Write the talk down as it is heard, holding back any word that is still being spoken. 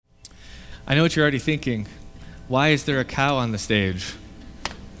I know what you're already thinking. Why is there a cow on the stage?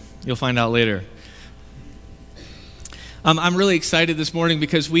 You'll find out later. I'm really excited this morning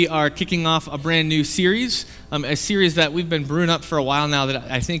because we are kicking off a brand new series, a series that we've been brewing up for a while now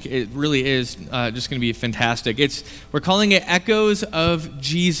that I think it really is just going to be fantastic. We're calling it Echoes of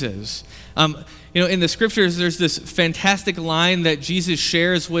Jesus. In the scriptures, there's this fantastic line that Jesus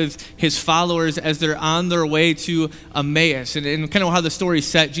shares with his followers as they're on their way to Emmaus. And kind of how the story's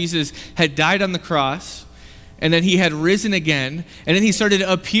set, Jesus had died on the cross, and then he had risen again, and then he started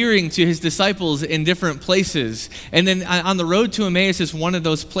appearing to his disciples in different places. And then on the road to Emmaus is one of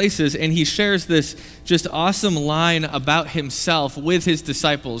those places, and he shares this just awesome line about himself with his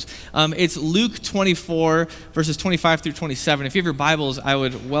disciples. It's Luke 24, verses 25 through 27. If you have your Bibles, I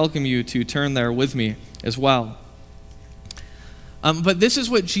would welcome you to turn there with me as well. But this is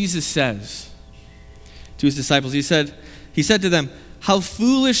what Jesus says to his disciples. He said to them, "How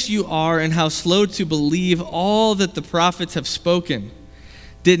foolish you are and how slow to believe all that the prophets have spoken.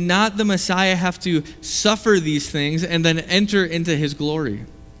 Did not the Messiah have to suffer these things and then enter into his glory?"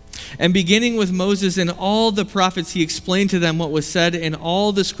 And beginning with Moses and all the prophets, he explained to them what was said in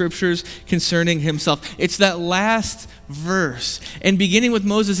all the scriptures concerning himself. It's that last verse. And beginning with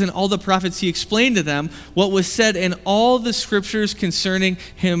Moses and all the prophets, he explained to them what was said in all the scriptures concerning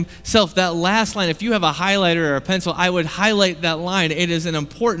himself. That last line, if you have a highlighter or a pencil, I would highlight that line. It is an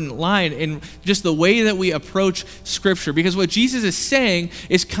important line in just the way that we approach scripture, because what Jesus is saying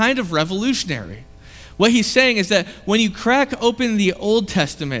is kind of revolutionary. What he's saying is that when you crack open the Old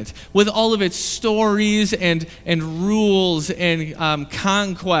Testament with all of its stories and rules and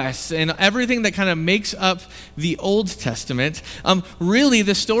conquests and everything that kind of makes up the Old Testament, really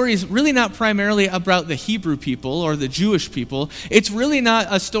the story is really not primarily about the Hebrew people or the Jewish people. It's really not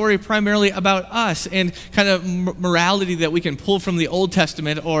a story primarily about us and kind of morality that we can pull from the Old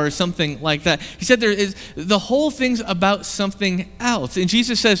Testament or something like that. He said the whole thing's about something else. And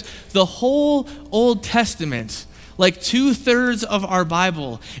Jesus says the whole Old Testament, like 2/3 of our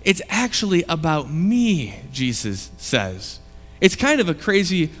Bible, it's actually about me, Jesus says. It's kind of a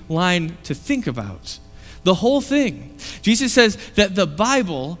crazy line to think about. The whole thing. Jesus says that the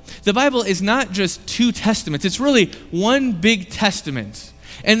Bible is not just two testaments. It's really one big testament.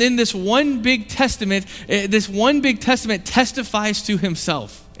 And in this one big testament testifies to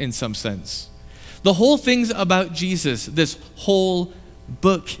himself in some sense. The whole thing's about Jesus, this whole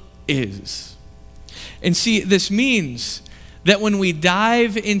book is. And see, this means that when we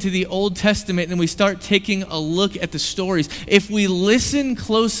dive into the Old Testament and we start taking a look at the stories, if we listen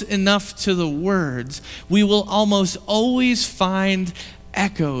close enough to the words, we will almost always find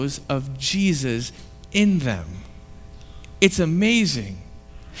echoes of Jesus in them. It's amazing.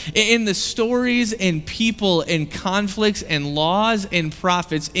 In the stories and people and conflicts and laws and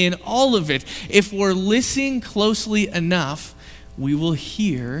prophets, in all of it, if we're listening closely enough, we will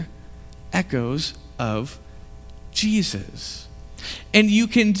hear echoes of Jesus. And you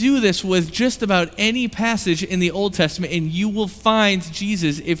can do this with just about any passage in the Old Testament, and you will find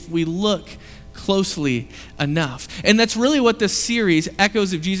Jesus if we look closely enough. And that's really what this series,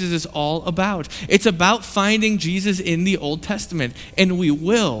 Echoes of Jesus, is all about. It's about finding Jesus in the Old Testament, and we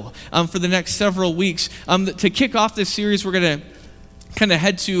will for the next several weeks. To kick off this series, we're going to kind of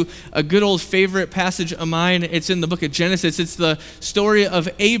head to a good old favorite passage of mine. It's in the book of Genesis. It's the story of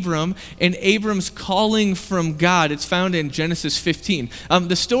Abram and Abram's calling from God. It's found in Genesis 15.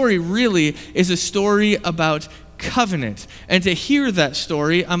 The story really is a story about covenant. And to hear that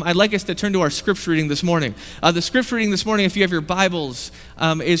story, I'd like us to turn to our scripture reading this morning. The scripture reading this morning, if you have your Bibles,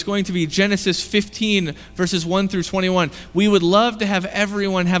 is going to be Genesis 15, verses 1 through 21. We would love to have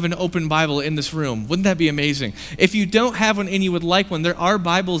everyone have an open Bible in this room. Wouldn't that be amazing? If you don't have one and you would like one, there are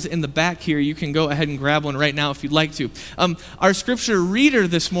Bibles in the back here. You can go ahead and grab one right now if you'd like to. Our scripture reader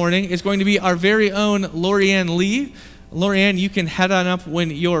this morning is going to be our very own Lorianne Lee. Lorianne, you can head on up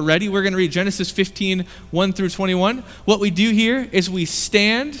when you're ready. We're going to read Genesis 15, 1 through 21. What we do here is we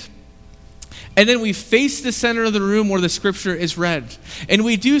stand, and then we face the center of the room where the scripture is read. And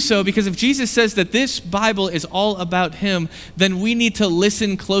we do so because if Jesus says that this Bible is all about him, then we need to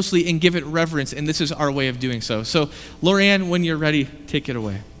listen closely and give it reverence, and this is our way of doing so. So, Lorianne, when you're ready, take it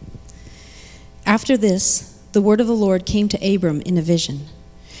away. After this, the word of the Lord came to Abram in a vision.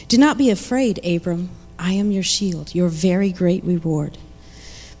 "Do not be afraid, Abram. I am your shield, your very great reward."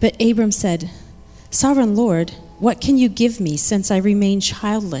 But Abram said, "Sovereign Lord, what can you give me since I remain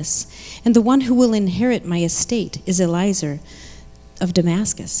childless, and the one who will inherit my estate is Eliezer of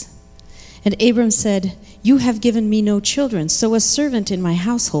Damascus?" And Abram said, "You have given me no children, so a servant in my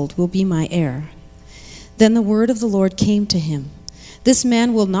household will be my heir." Then the word of the Lord came to him. This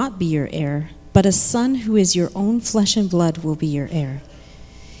man will not be your heir, but a son who is your own flesh and blood will be your heir."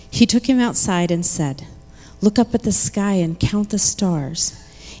 He took him outside and said, "Look up at the sky and count the stars.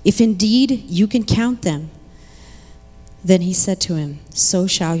 If indeed you can count them." Then he said to him, "So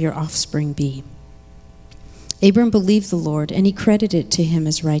shall your offspring be." Abram believed the Lord, and he credited it to him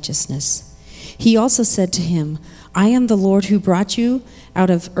as righteousness. He also said to him, "I am the Lord who brought you out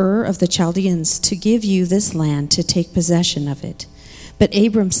of Ur of the Chaldeans to give you this land to take possession of it." But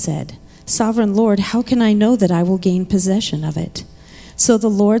Abram said, "Sovereign Lord, how can I know that I will gain possession of it?" So the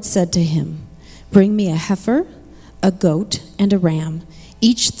Lord said to him, "Bring me a heifer, a goat, and a ram,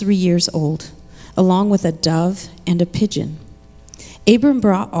 each 3 years old, along with a dove and a pigeon." Abram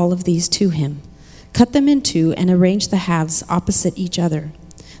brought all of these to him, cut them in two, and arranged the halves opposite each other.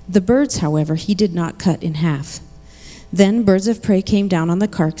 The birds, however, he did not cut in half. Then birds of prey came down on the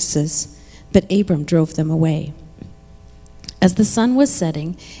carcasses, but Abram drove them away. As the sun was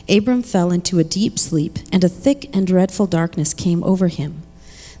setting, Abram fell into a deep sleep, and a thick and dreadful darkness came over him.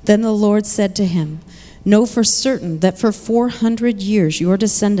 Then the Lord said to him, "Know for certain that for 400 years your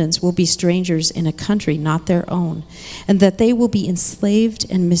descendants will be strangers in a country not their own, and that they will be enslaved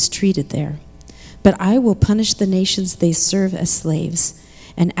and mistreated there. But I will punish the nations they serve as slaves,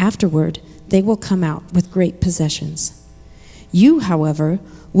 and afterward they will come out with great possessions. You, however,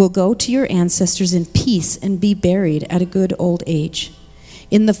 will go to your ancestors in peace and be buried at a good old age.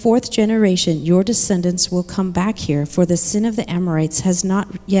 In the 4th generation your descendants will come back here, for the sin of the Amorites has not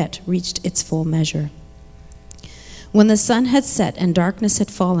yet reached its full measure." When the sun had set and darkness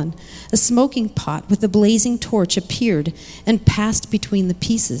had fallen, a smoking pot with a blazing torch appeared and passed between the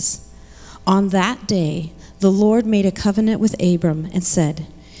pieces. On that day the Lord made a covenant with Abram and said,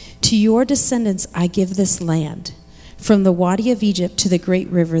 "To your descendants I give this land, from the Wadi of Egypt to the great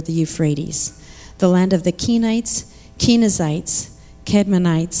river, the Euphrates, the land of the Kenites, Kenizzites,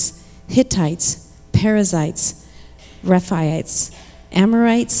 Kadmonites, Hittites, Perizzites, Rephaites,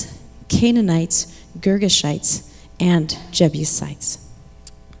 Amorites, Canaanites, Girgashites, and Jebusites."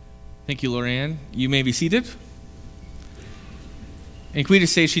 Thank you, Lorianne. You may be seated. And can we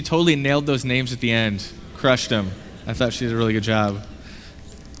just say she totally nailed those names at the end, crushed them. I thought she did a really good job.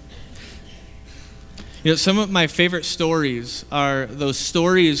 You know, some of my favorite stories are those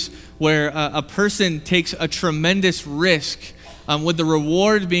stories where a person takes a tremendous risk with the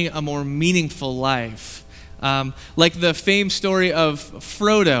reward being a more meaningful life. Like the famed story of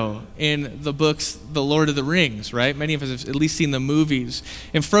Frodo in the books The Lord of the Rings, right? Many of us have at least seen the movies.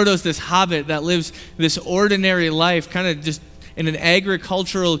 And Frodo's this hobbit that lives this ordinary life, kind of just in an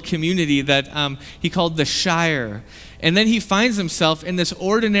agricultural community that he called the Shire. And then he finds himself in this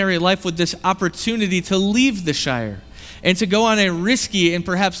ordinary life with this opportunity to leave the Shire and to go on a risky and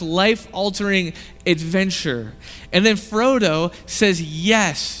perhaps life-altering adventure. And then Frodo says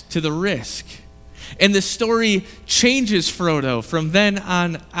yes to the risk. And the story changes Frodo from then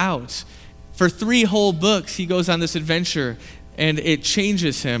on out. For 3 whole books, he goes on this adventure, and it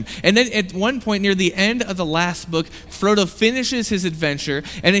changes him. And then at one point near the end of the last book, Frodo finishes his adventure,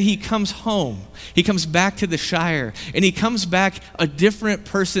 and then he comes home. He comes back to the Shire, and he comes back a different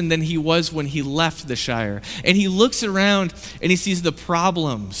person than he was when he left the Shire. And he looks around, and he sees the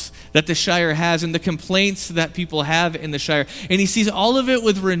problems that the Shire has and the complaints that people have in the Shire. And he sees all of it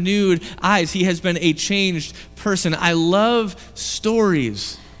with renewed eyes. He has been a changed person. I love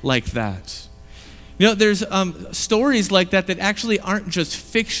stories like that. You know, there's stories like that that actually aren't just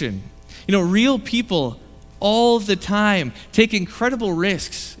fiction. You know, real people all the time take incredible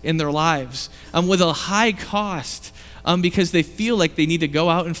risks in their lives with a high cost because they feel like they need to go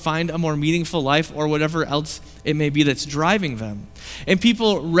out and find a more meaningful life or whatever else it may be that's driving them. And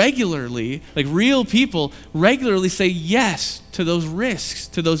people regularly, like real people, regularly say yes to those risks,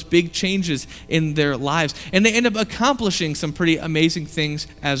 to those big changes in their lives. And they end up accomplishing some pretty amazing things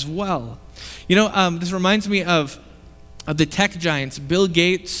as well. You know, this reminds me of the tech giants, Bill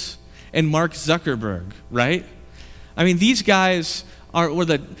Gates and Mark Zuckerberg, right? I mean, these guys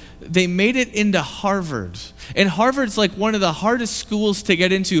they made it into Harvard. And Harvard's like one of the hardest schools to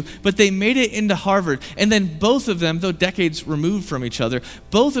get into, but they made it into Harvard. And then both of them, though decades removed from each other,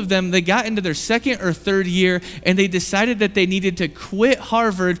 both of them, they got into their 2nd or 3rd year, and they decided that they needed to quit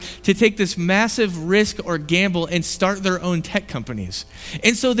Harvard to take this massive risk or gamble and start their own tech companies.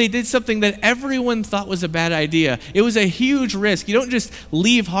 And so they did something that everyone thought was a bad idea. It was a huge risk. You don't just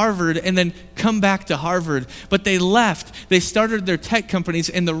leave Harvard and then come back to Harvard, but they left. They started their tech companies,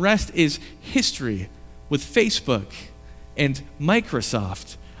 and the rest is history with Facebook and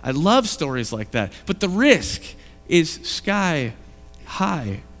Microsoft. I love stories like that, but the risk is sky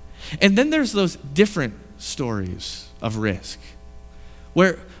high. And then there's those different stories of risk.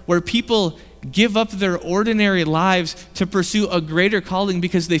 where people give up their ordinary lives to pursue a greater calling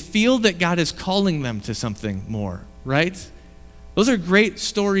because they feel that God is calling them to something more, right? Those are great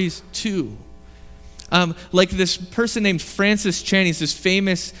stories too. Like this person named Francis Chan. He's this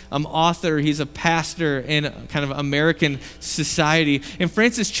famous author. He's a pastor in kind of American society. And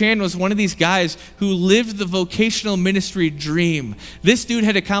Francis Chan was one of these guys who lived the vocational ministry dream. This dude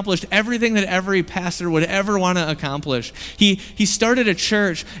had accomplished everything that every pastor would ever want to accomplish. He started a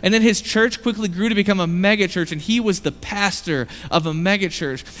church, and then his church quickly grew to become a mega church, and he was the pastor of a mega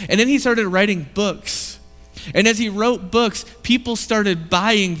church. And then he started writing books. And as he wrote books, people started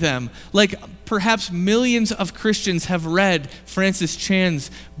buying them. Like perhaps millions of Christians have read Francis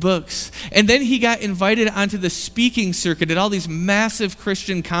Chan's books. And then he got invited onto the speaking circuit at all these massive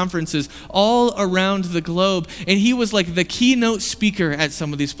Christian conferences all around the globe. And he was like the keynote speaker at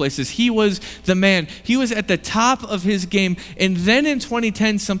some of these places. He was the man. He was at the top of his game. And then in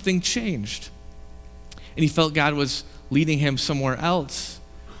 2010, something changed. And he felt God was leading him somewhere else.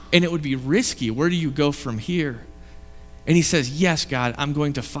 And it would be risky. Where do you go from here? And he says, yes, God, I'm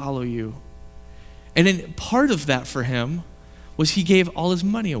going to follow you. And then part of that for him was he gave all his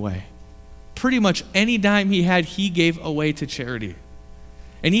money away. Pretty much any dime he had, he gave away to charity.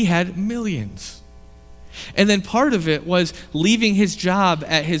 And he had millions. And then part of it was leaving his job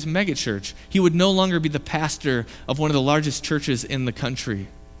at his megachurch. He would no longer be the pastor of one of the largest churches in the country.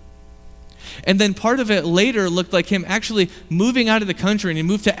 And then part of it later looked like him actually moving out of the country, and he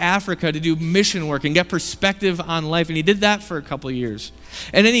moved to Africa to do mission work and get perspective on life. And he did that for a couple of years.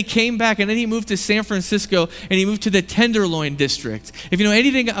 And then he came back, and then he moved to San Francisco, and he moved to the Tenderloin district. If you know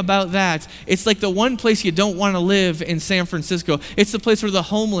anything about that, it's like the one place you don't want to live in San Francisco. It's the place where the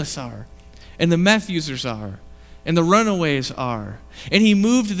homeless are, and the meth users are, and the runaways are. And he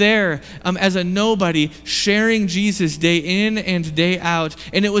moved there as a nobody, sharing Jesus day in and day out.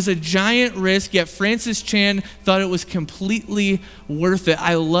 And it was a giant risk, yet Francis Chan thought it was completely worth it.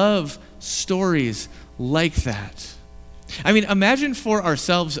 I love stories like that. I mean, imagine for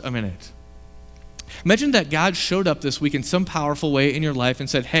ourselves a minute. Imagine that God showed up this week in some powerful way in your life and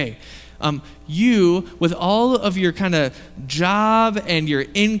said, hey, you, with all of your kind of job and your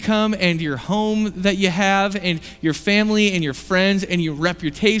income and your home that you have and your family and your friends and your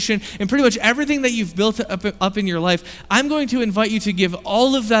reputation and pretty much everything that you've built up in your life, I'm going to invite you to give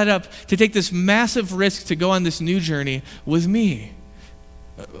all of that up to take this massive risk to go on this new journey with me.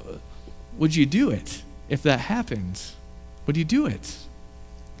 Would you do it if that happens? Would you do it?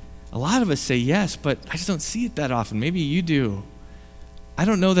 A lot of us say yes, but I just don't see it that often. Maybe you do. I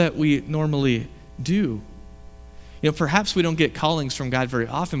don't know that we normally do. You know, perhaps we don't get callings from God very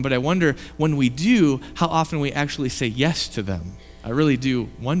often, but I wonder when we do, how often we actually say yes to them. I really do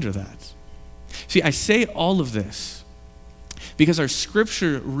wonder that. See, I say all of this because our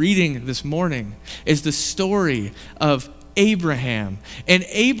scripture reading this morning is the story of Abraham. And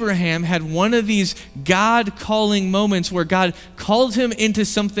Abraham had one of these God-calling moments where God called him into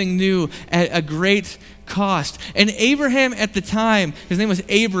something new at a great cost. And Abraham at the time, his name was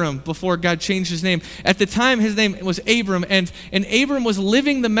Abram before God changed his name. At the time, his name was Abram, and Abram was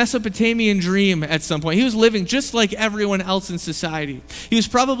living the Mesopotamian dream at some point. He was living just like everyone else in society. He was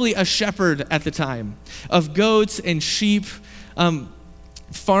probably a shepherd at the time of goats and sheep,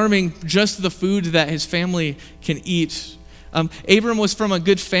 farming just the food that his family can eat. Abram was from a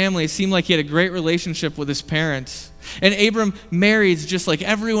good family. It seemed like he had a great relationship with his parents. And Abram married just like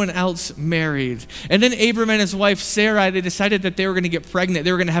everyone else married. And then Abram and his wife Sarai, they decided that they were going to get pregnant.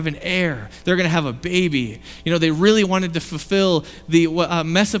 They were going to have an heir. They were going to have a baby. You know, they really wanted to fulfill the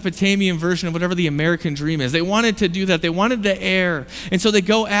Mesopotamian version of whatever the American dream is. They wanted to do that. They wanted the heir. And so they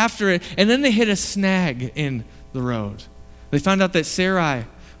go after it. And then they hit a snag in the road. They found out that Sarai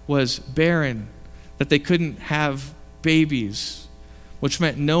was barren, that they couldn't have babies, which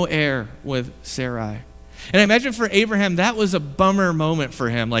meant no heir with Sarai. And I imagine for Abraham, that was a bummer moment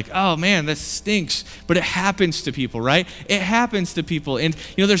for him. Like, oh man, this stinks. But it happens to people, right? It happens to people. And,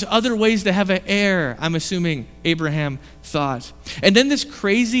 you know, there's other ways to have an heir, I'm assuming Abraham thought. And then this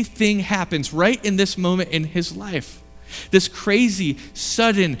crazy thing happens right in this moment in his life. This crazy,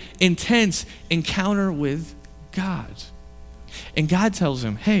 sudden, intense encounter with God. And God tells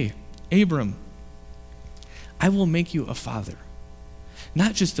him, hey, Abram, I will make you a father.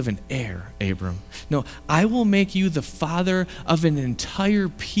 Not just of an heir, Abram. No, I will make you the father of an entire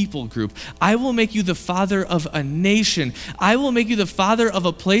people group. I will make you the father of a nation. I will make you the father of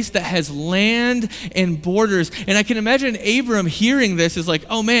a place that has land and borders. And I can imagine Abram hearing this is like,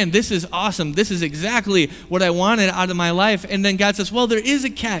 oh man, this is awesome. This is exactly what I wanted out of my life. And then God says, well, there is a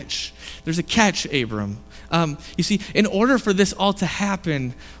catch. There's a catch, Abram. You see, in order for this all to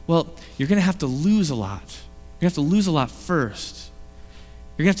happen, well, you're going to have to lose a lot. You're going to have to lose a lot first.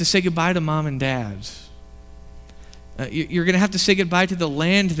 You're going to have to say goodbye to mom and dad. You're going to have to say goodbye to the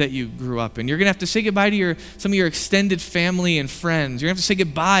land that you grew up in. You're going to have to say goodbye to some of your extended family and friends. You're going to have to say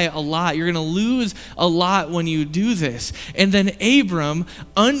goodbye a lot. You're going to lose a lot when you do this. And then Abram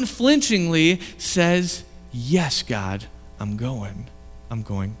unflinchingly says, yes, God, I'm going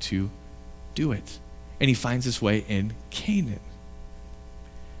to do it. And he finds his way in Canaan.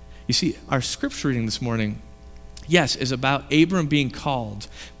 You see, our scripture reading this morning, yes, is about Abram being called.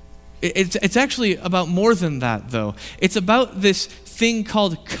 It's actually about more than that, though. It's about this thing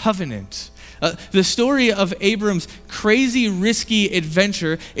called covenant. The story of Abram's crazy, risky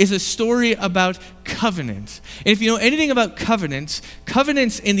adventure is a story about covenant. And if you know anything about covenants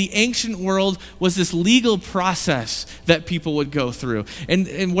in the ancient world was this legal process that people would go through,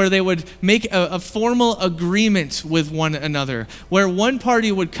 and where they would make a formal agreement with one another, where one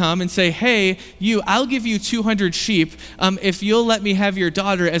party would come and say, hey, I'll give you 200 sheep if you'll let me have your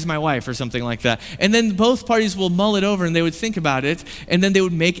daughter as my wife, or something like that. And then both parties will mull it over and they would think about it, and then they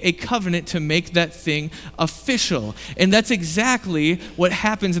would make a covenant to make that thing official. And that's exactly what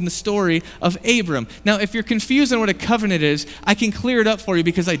happens in the story of Abram. Now, if you're confused on what a covenant is, I can clear it up for you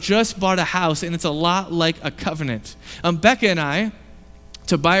because I just bought a house and it's a lot like a covenant. Becca and I,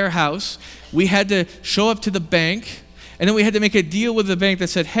 to buy our house, we had to show up to the bank, and then we had to make a deal with the bank that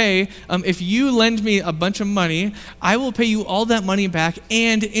said, hey, if you lend me a bunch of money, I will pay you all that money back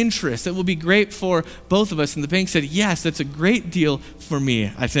and interest. It will be great for both of us. And the bank said, yes, that's a great deal for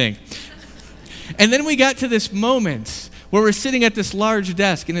me, I think. And then we got to this moment where we're sitting at this large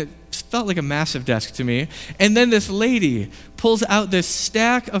desk, and it felt like a massive desk to me. And then this lady pulls out this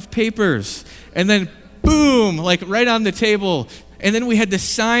stack of papers, and then boom, like right on the table. And then we had to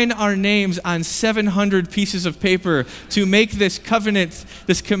sign our names on 700 pieces of paper to make this covenant,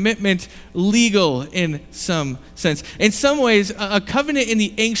 this commitment legal in some sense. In some ways, a covenant in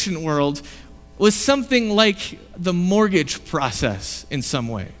the ancient world was something like the mortgage process in some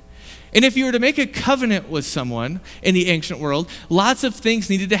way. And if you were to make a covenant with someone in the ancient world, lots of things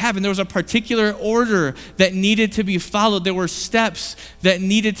needed to happen. There was a particular order that needed to be followed. There were steps that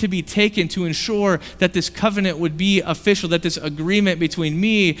needed to be taken to ensure that this covenant would be official, that this agreement between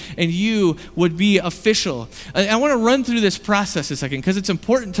me and you would be official. I want to run through this process a second because it's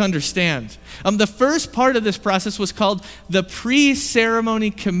important to understand. The first part of this process was called the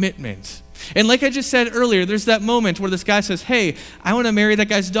pre-ceremony commitment. And like I just said earlier, there's that moment where this guy says, hey, I want to marry that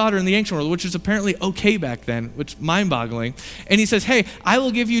guy's daughter in the ancient world, which was apparently okay back then, which is mind-boggling. And he says, hey, I will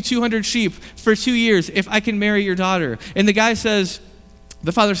give you 200 sheep for 2 years if I can marry your daughter. And the guy says,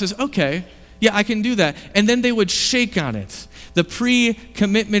 the father says, okay, yeah, I can do that. And then they would shake on it, the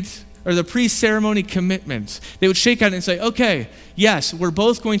pre-commitment or the pre-ceremony commitment. They would shake on it and say, okay, yes, we're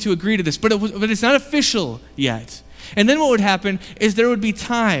both going to agree to this, but it's not official yet. And then what would happen is there would be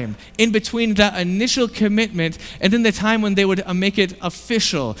time in between that initial commitment and then the time when they would make it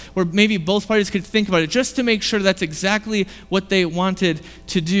official, where maybe both parties could think about it just to make sure that's exactly what they wanted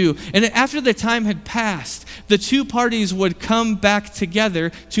to do. And then after the time had passed, the two parties would come back together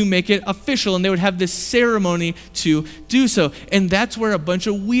to make it official, and they would have this ceremony to do so. And that's where a bunch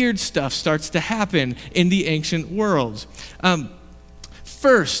of weird stuff starts to happen in the ancient world.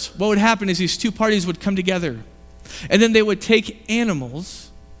 First, what would happen is these two parties would come together. And then they would take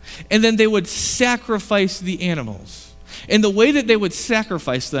animals, and then they would sacrifice the animals. And the way that they would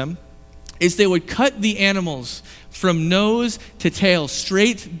sacrifice them is they would cut the animals from nose to tail,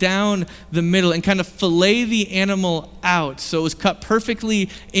 straight down the middle, and kind of fillet the animal out so it was cut perfectly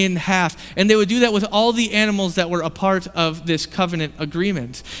in half. And they would do that with all the animals that were a part of this covenant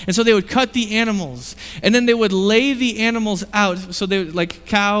agreement. And so they would cut the animals, and then they would lay the animals out, so they would, like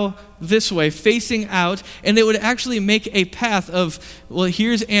cow this way, facing out, and they would actually make a path of, well,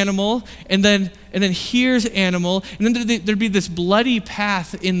 here's animal, and then here's animal, and then there'd be this bloody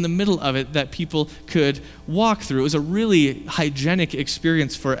path in the middle of it that people could walk through. It was a really hygienic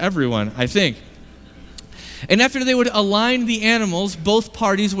experience for everyone, I think. And after they would align the animals, both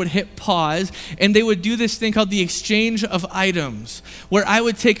parties would hit pause, and they would do this thing called the exchange of items, where I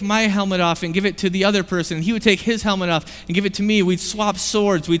would take my helmet off and give it to the other person, and he would take his helmet off and give it to me. We'd swap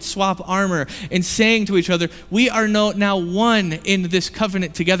swords, we'd swap armor, and saying to each other, we are now one in this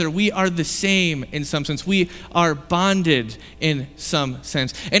covenant together. We are the same in some sense. We are bonded in some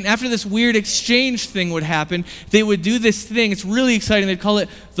sense. And after this weird exchange thing would happen, they would do this thing. It's really exciting. They'd call it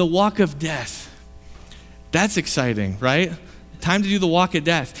the walk of death. That's exciting, right? Time to do the walk of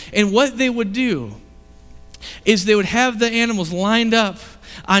death. And what they would do is they would have the animals lined up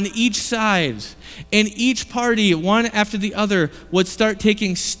on each side, And each party, one after the other, would start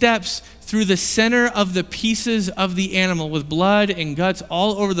taking steps through the center of the pieces of the animal with blood and guts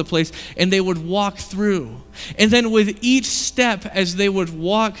all over the place, and they would walk through. And then with each step, as they would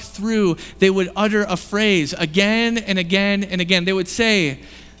walk through, they would utter a phrase again and again and again. They would say,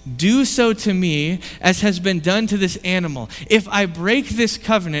 "Do so to me as has been done to this animal. If I break this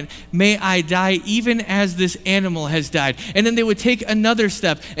covenant, may I die even as this animal has died." And then they would take another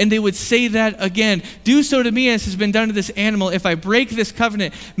step and they would say that again. "Do so to me as has been done to this animal. If I break this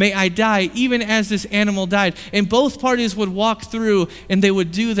covenant, may I die even as this animal died." And both parties would walk through and they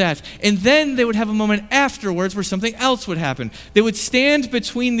would do that. And then they would have a moment afterwards where something else would happen. They would stand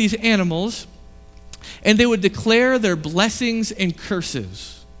between these animals and they would declare their blessings and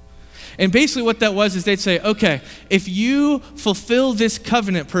curses. And basically what that was is they'd say, "Okay, if you fulfill this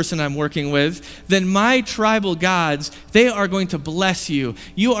covenant, person I'm working with, then my tribal gods, they are going to bless you.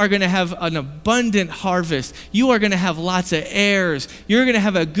 You are going to have an abundant harvest. You are going to have lots of heirs. You're going to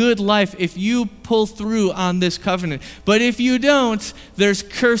have a good life if you pull through on this covenant. But if you don't, there's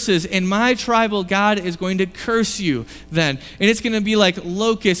curses, and my tribal God is going to curse you then. And it's going to be like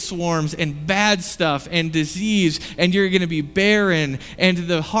locust swarms and bad stuff and disease, and you're going to be barren, and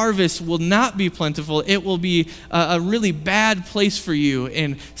the harvest will not be plentiful. It will be a really bad place for you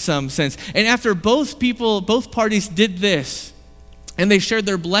in some sense." And after both parties did this, and they shared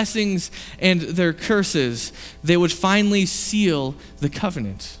their blessings and their curses, they would finally seal the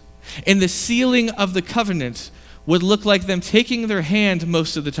covenant. And the sealing of the covenant would look like them taking their hand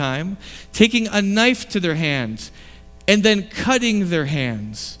most of the time, taking a knife to their hand, and then cutting their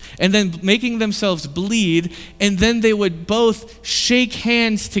hands, and then making themselves bleed, and then they would both shake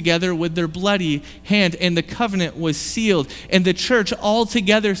hands together with their bloody hand, and the covenant was sealed. And the church all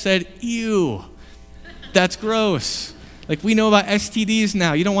together said, "Ew, that's gross. Like, we know about STDs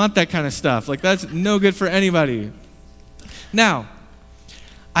now. You don't want that kind of stuff. Like, that's no good for anybody." Now,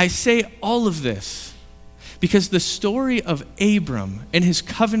 I say all of this because the story of Abram and his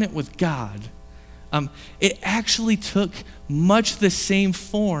covenant with God, it actually took much the same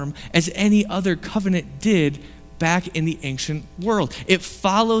form as any other covenant did back in the ancient world. It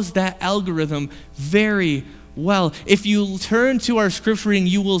follows that algorithm very well. If you turn to our scripture reading,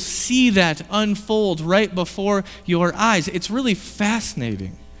 you will see that unfold right before your eyes. It's really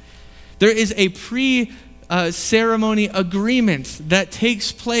fascinating. There is a pre-ceremony agreement that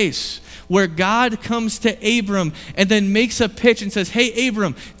takes place where God comes to Abram and then makes a pitch and says, "Hey,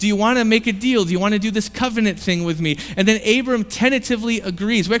 Abram, do you want to make a deal? Do you want to do this covenant thing with me?" And then Abram tentatively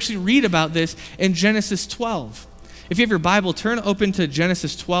agrees. We actually read about this in Genesis 12. If you have your Bible, turn open to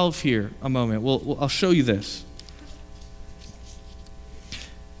Genesis 12 here a moment. I'll show you this.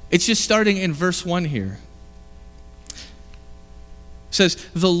 It's just starting in verse 1 here. It says,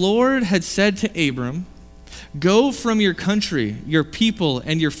 "The Lord had said to Abram, 'Go from your country, your people,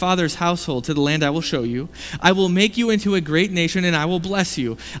 and your father's household to the land I will show you. I will make you into a great nation, and I will bless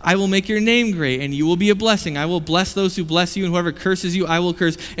you. I will make your name great, and you will be a blessing. I will bless those who bless you, and whoever curses you, I will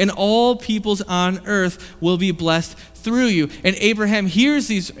curse. And all peoples on earth will be blessed through you.'" And Abram hears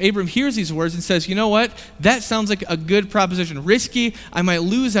these words and says, "You know what? That sounds like a good proposition. Risky, I might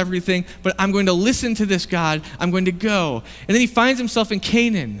lose everything, but I'm going to listen to this God. I'm going to go." And then he finds himself in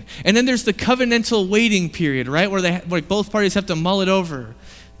Canaan. And then there's the covenantal waiting period, right? Where both parties have to mull it over.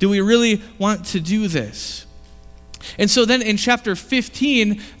 Do we really want to do this? And so then in chapter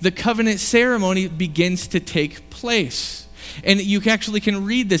 15, the covenant ceremony begins to take place. And you actually can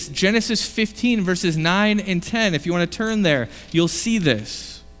read this, Genesis 15, verses 9 and 10. If you want to turn there, you'll see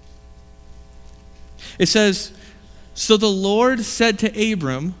this. It says, "So the Lord said to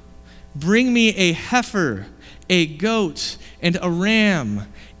Abram, 'Bring me a heifer, a goat, and a ram,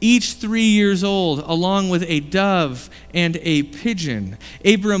 each 3 years old, along with a dove and a pigeon.'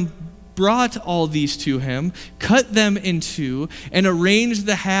 Abram brought all these to him, cut them in two, and arranged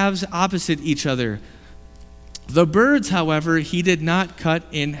the halves opposite each other. The birds, however, he did not cut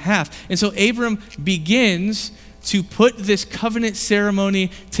in half." And so Abram begins to put this covenant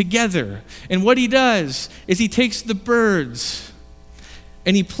ceremony together. And what he does is he takes the birds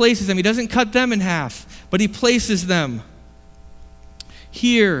and he places them. He doesn't cut them in half, but he places them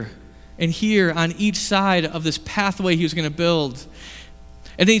here and here on each side of this pathway he was going to build.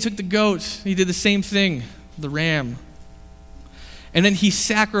 And then he took the goat. He did the same thing, the ram. And then he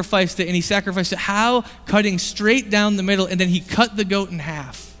sacrificed it, and he sacrificed it how? Cutting straight down the middle, and then he cut the goat in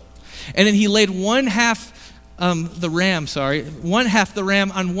half. And then he laid one half the ram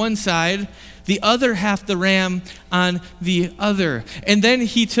on one side, the other half the ram on the other. And then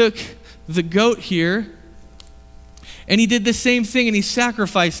he took the goat here, and he did the same thing, and he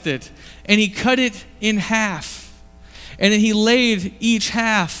sacrificed it. and he cut it in half. And then he laid each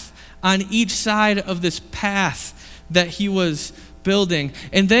half on each side of this path that he was building.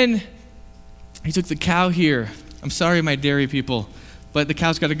 And then he took the cow here. I'm sorry, my dairy people, but the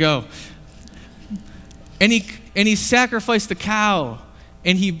cow's got to go. And he sacrificed the cow,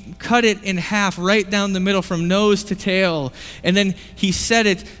 and he cut it in half right down the middle from nose to tail. And then he set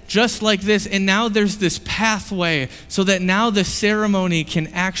it just like this. And now there's this pathway so that now the ceremony can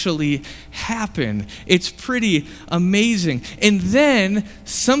actually happen. It's pretty amazing. And then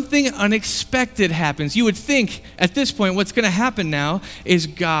something unexpected happens. You would think at this point what's going to happen now is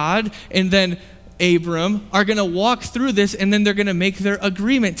God and then Abram are going to walk through this, and then they're going to make their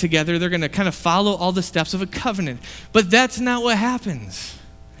agreement together. They're going to kind of follow all the steps of a covenant. But that's not what happens.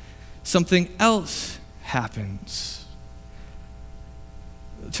 Something else happens.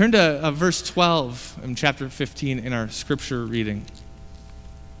 Turn to verse 12 in chapter 15 in our scripture reading.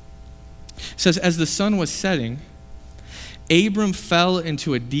 It says, as the sun was setting, Abram fell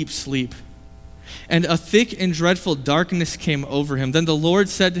into a deep sleep, and a thick and dreadful darkness came over him. Then the Lord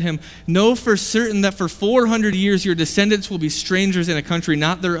said to him, know for certain that for 400 years your descendants will be strangers in a country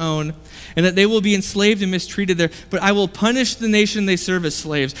not their own, and that they will be enslaved and mistreated there. But I will punish the nation they serve as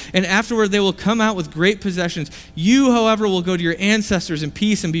slaves, and afterward they will come out with great possessions. You, however, will go to your ancestors in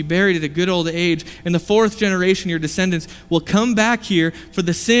peace and be buried at a good old age. In the fourth generation your descendants will come back here, for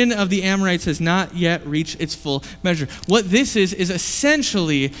the sin of the Amorites has not yet reached its full measure. What this is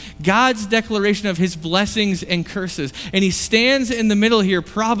essentially God's declaration of his blessings and curses. And he stands in the middle here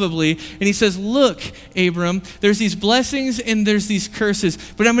probably, and he says, look, Abram, there's these blessings and there's these curses,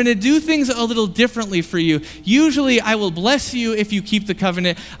 but I'm going to do things a little differently for you. Usually I will bless you if you keep the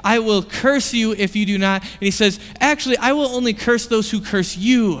covenant. I will curse you if you do not. And he says, actually, I will only curse those who curse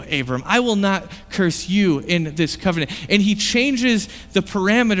you, Abram. I will not curse you in this covenant. And he changes the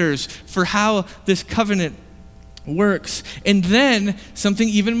parameters for how this covenant works. And then something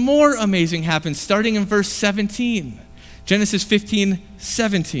even more amazing happens, starting in verse 17. Genesis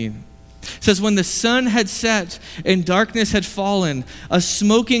 15:17. It says, when the sun had set and darkness had fallen, a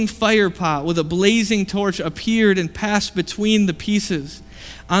smoking fire pot with a blazing torch appeared and passed between the pieces.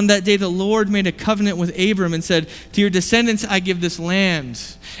 On that day the Lord made a covenant with Abram and said, to your descendants I give this land.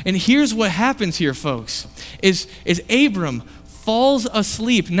 And here's what happens here, folks, is Abram falls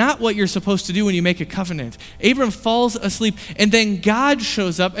asleep, not what you're supposed to do when you make a covenant. Abram falls asleep, and then God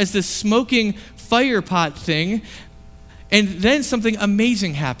shows up as this smoking fire pot thing, and then something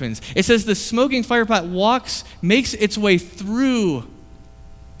amazing happens. It says the smoking fire pot makes its way through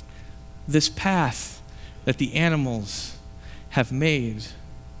this path that the animals have made.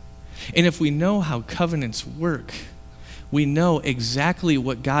 And if we know how covenants work, we know exactly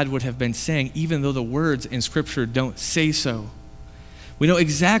what God would have been saying, even though the words in Scripture don't say so. We know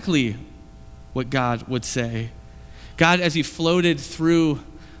exactly what God would say. God, as he floated through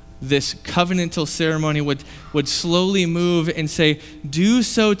this covenantal ceremony, would slowly move and say, do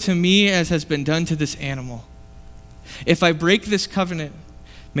so to me as has been done to this animal. If I break this covenant,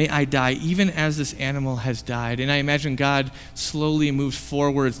 may I die even as this animal has died. And I imagine God slowly moved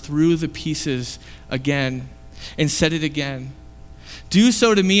forward through the pieces again and said it again. Do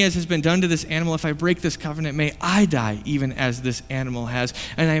so to me as has been done to this animal. If I break this covenant, may I die even as this animal has.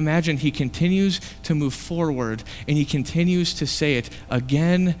 And I imagine he continues to move forward, and he continues to say it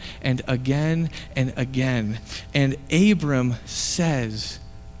again and again and again. And Abram says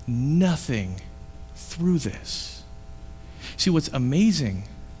nothing through this. See, what's amazing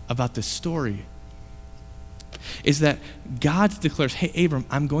about this story is that God declares, hey, Abram,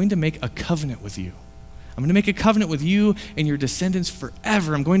 I'm going to make a covenant with you. I'm going to make a covenant with you and your descendants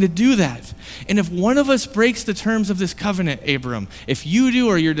forever. I'm going to do that. And if one of us breaks the terms of this covenant, Abram, if you do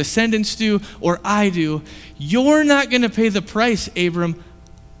or your descendants do or I do, you're not going to pay the price, Abram.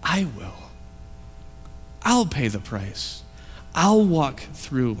 I will. I'll pay the price. I'll walk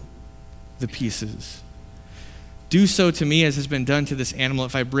through the pieces. Do so to me as has been done to this animal.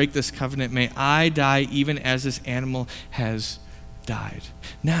 If I break this covenant, may I die even as this animal has died.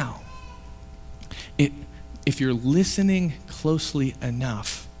 Now, if you're listening closely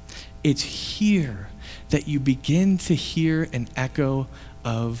enough, it's here that you begin to hear an echo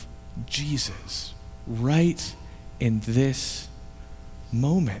of Jesus right in this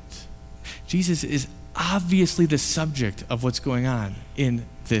moment. Jesus is obviously the subject of what's going on in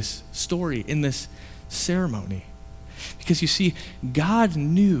this story, in this ceremony. Because you see, God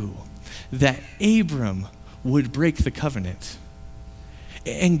knew that Abram would break the covenant.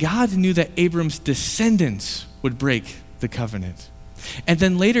 And God knew that Abram's descendants would break the covenant. And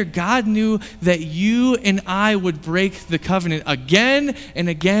then later, God knew that you and I would break the covenant again and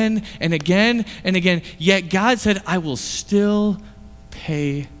again and again and again. Yet God said, I will still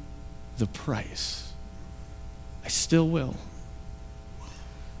pay the price. I still will.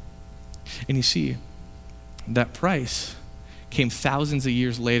 And you see, that price came thousands of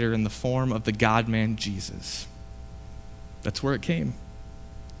years later in the form of the God-man Jesus. That's where it came.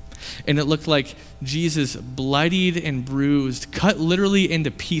 And it looked like Jesus bloodied and bruised, cut literally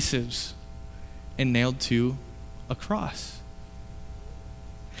into pieces, and nailed to a cross.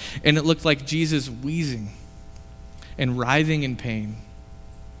 And it looked like Jesus wheezing and writhing in pain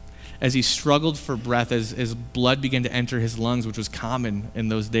as he struggled for breath, as blood began to enter his lungs, which was common in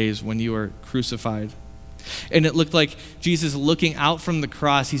those days when you were crucified. And it looked like Jesus looking out from the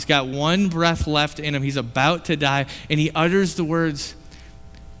cross. He's got one breath left in him. He's about to die, and he utters the words,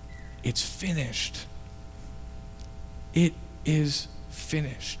 "It's finished. It is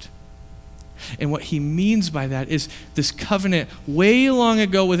finished." And what he means by that is this covenant way long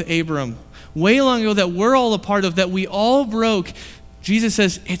ago with Abram, way long ago that we're all a part of, that we all broke. Jesus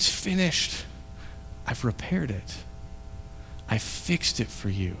says, it's finished. I've repaired it. I fixed it for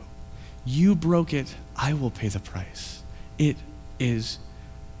you. You broke it. I will pay the price. It is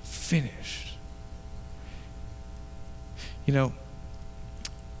finished. You know,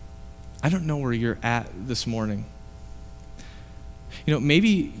 I don't know where you're at this morning. You know,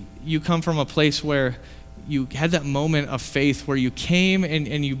 maybe you come from a place where you had that moment of faith where you came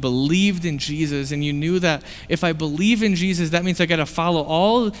and you believed in Jesus, and you knew that if I believe in Jesus, that means I got to follow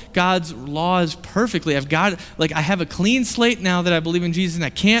all God's laws perfectly. I have a clean slate now that I believe in Jesus, and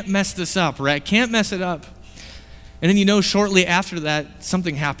I can't mess this up, right? I can't mess it up. And then you know shortly after that,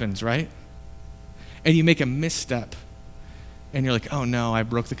 something happens, right? And you make a misstep, and you're like, oh no, I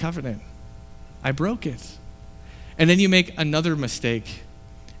broke the covenant. I broke it. And then you make another mistake,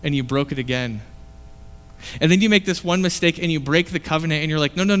 and you broke it again. And then you make this one mistake and you break the covenant, and you're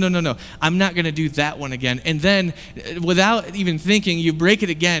like, no, I'm not going to do that one again. And then without even thinking, you break it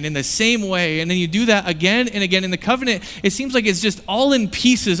again in the same way. And then you do that again and again. In the covenant, it seems like it's just all in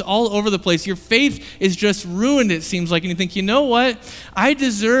pieces all over the place. Your faith is just ruined, it seems like. And you think, you know what? I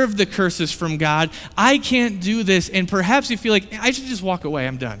deserve the curses from God. I can't do this. And perhaps you feel like, I should just walk away.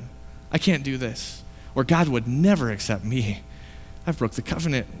 I'm done. I can't do this. Or God would never accept me. I've broke the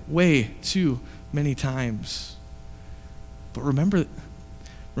covenant way too many times. But remember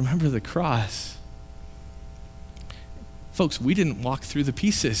the cross. Folks, we didn't walk through the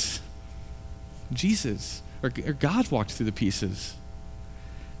pieces. Jesus, or God walked through the pieces.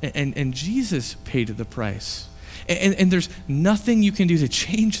 And Jesus paid the price. And there's nothing you can do to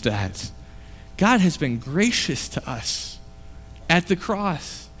change that. God has been gracious to us at the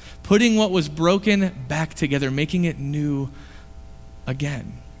cross, putting what was broken back together, making it new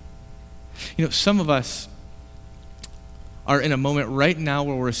again. You know, some of us are in a moment right now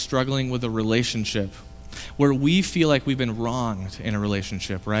where we're struggling with a relationship, where we feel like we've been wronged in a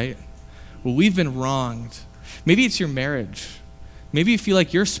relationship, right? Where we've been wronged. Maybe it's your marriage. Maybe you feel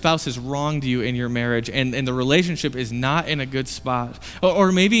like your spouse has wronged you in your marriage, and the relationship is not in a good spot.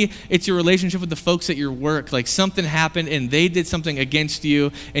 Or maybe it's your relationship with the folks at your work. Like something happened and they did something against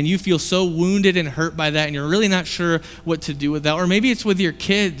you, and you feel so wounded and hurt by that, and you're really not sure what to do with that. Or maybe it's with your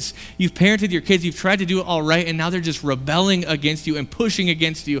kids. You've parented your kids. You've tried to do it all right, and now they're just rebelling against you and pushing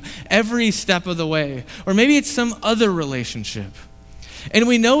against you every step of the way. Or maybe it's some other relationship. And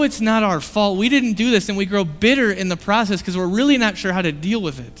we know it's not our fault. We didn't do this, and we grow bitter in the process because we're really not sure how to deal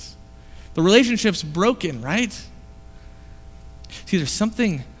with it. The relationship's broken, right? See, there's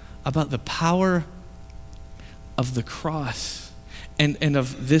something about the power of the cross and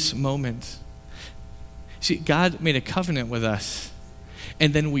of this moment. See, God made a covenant with us,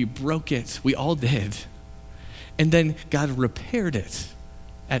 and then we broke it. We all did. And then God repaired it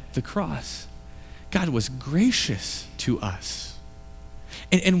at the cross. God was gracious to us.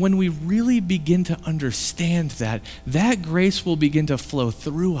 And when we really begin to understand that grace will begin to flow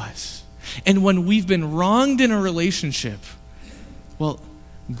through us. And when we've been wronged in a relationship, well,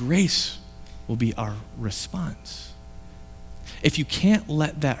 grace will be our response. If you can't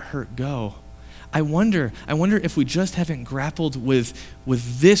let that hurt go, I wonder if we just haven't grappled with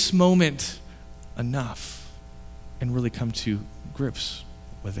this moment enough and really come to grips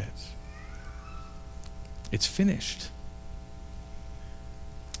with it. It's finished.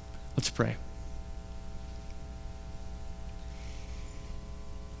 Let's pray.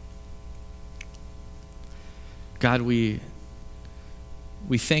 God, we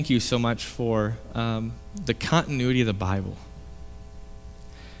thank you so much for the continuity of the Bible.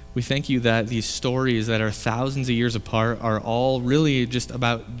 We thank you that these stories that are thousands of years apart are all really just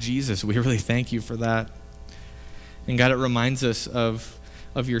about Jesus. We really thank you for that. And God, it reminds us of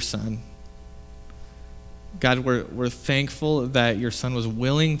your Son. God, we're thankful that your Son was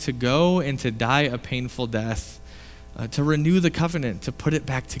willing to go and to die a painful death, to renew the covenant, to put it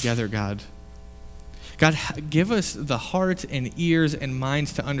back together, God. God, give us the heart and ears and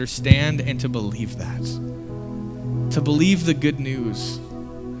minds to understand and to believe that. To believe the good news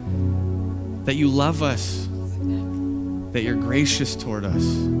that you love us, that you're gracious toward us.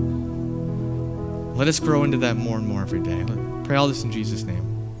 Let us grow into that more and more every day. Pray all this in Jesus' name.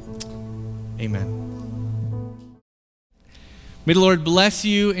 Amen. May the Lord bless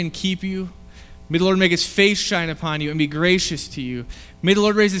you and keep you. May the Lord make his face shine upon you and be gracious to you. May the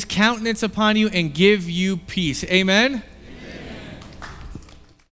Lord raise his countenance upon you and give you peace. Amen.